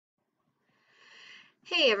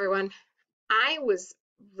Hey everyone, I was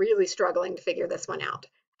really struggling to figure this one out.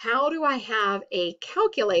 How do I have a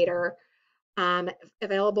calculator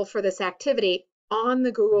available for this activity on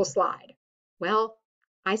the Google slide? Well,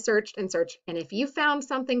 I searched and searched, and if you found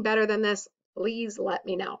something better than this, please let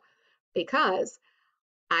me know because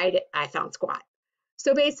I found squat.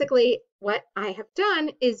 So basically, what I have done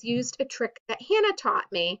is used a trick that Hannah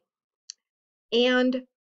taught me and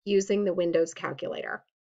using the Windows calculator.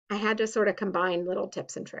 I had to sort of combine little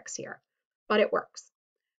tips and tricks here, but it works.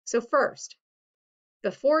 So first,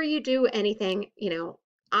 before you do anything,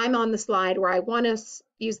 I'm on the slide where I want to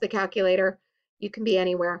use the calculator. You can be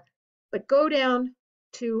anywhere, but go down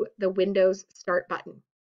to the Windows Start button.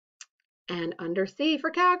 And under C for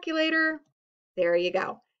calculator, there you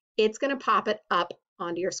go. It's going to pop it up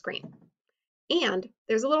onto your screen. And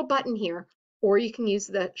there's a little button here, or you can use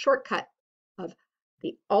the shortcut of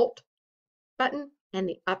the Alt button and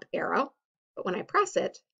the up arrow. But when I press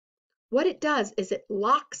it, what it does is it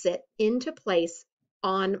locks it into place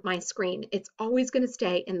on my screen. It's always going to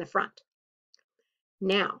stay in the front.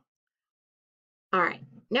 Now, all right,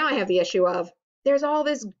 now I have the issue of there's all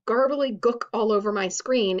this garbly gook all over my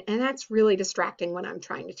screen, and that's really distracting when I'm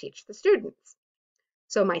trying to teach the students.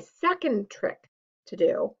 So my second trick to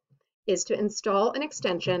do is to install an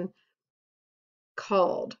extension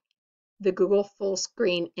called the Google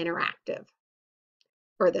Fullscreen Interactive,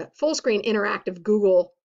 or the Fullscreen Interactive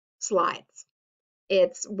Google Slides.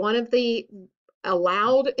 It's one of the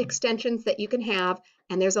allowed extensions that you can have,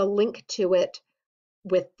 and there's a link to it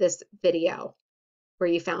with this video where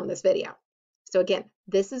you found this video. So again,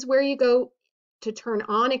 this is where you go to turn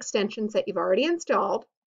on extensions that you've already installed.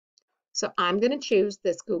 So I'm going to choose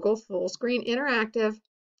this Google Fullscreen Interactive,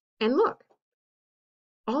 and look,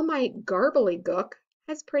 all my gook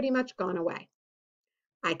has pretty much gone away.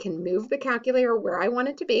 I can move the calculator where I want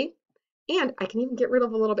it to be, and I can even get rid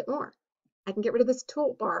of a little bit more. I can get rid of this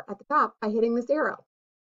toolbar at the top by hitting this arrow.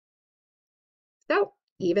 So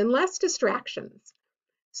even less distractions.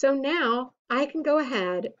 So now I can go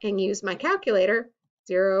ahead and use my calculator,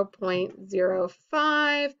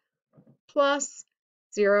 0.05 plus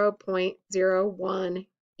 0.01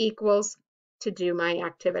 equals to do my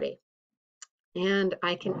activity. And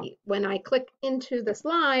I can, when I click into the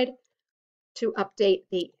slide to update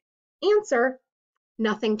the answer,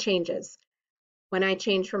 nothing changes. When I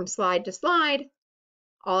change from slide to slide,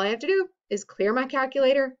 all I have to do is clear my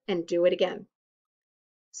calculator and do it again.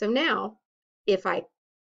 So now, if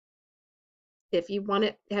you want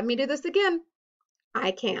to have me do this again,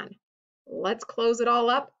 I can. Let's close it all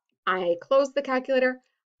up. I close the calculator.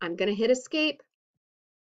 I'm going to hit escape,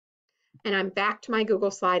 and I'm back to my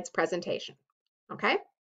Google Slides presentation. Okay?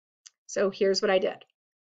 So here's what I did.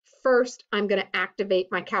 First, I'm going to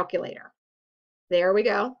activate my calculator. There we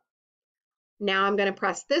go. Now I'm going to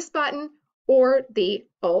press this button or the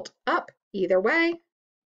Alt up. Either way,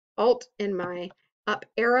 Alt and my up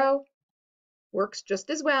arrow works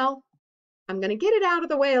just as well. I'm going to get it out of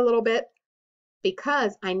the way a little bit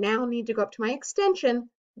because I now need to go up to my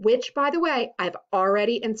extension, which, by the way, I've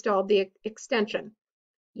already installed the extension.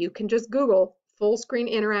 You can just Google Fullscreen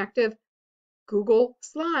Interactive Google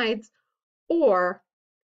Slides or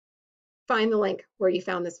find the link where you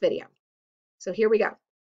found this video. So here we go.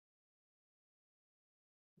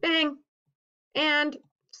 Bang. And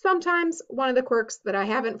sometimes one of the quirks that I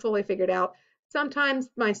haven't fully figured out, sometimes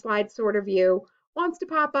my slide sorter view wants to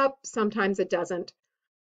pop up, sometimes it doesn't.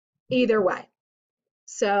 Either way.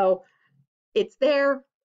 So it's there,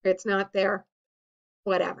 it's not there,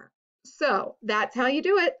 whatever. So that's how you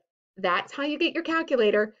do it. That's how you get your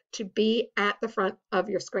calculator to be at the front of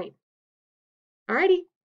your screen. Alrighty,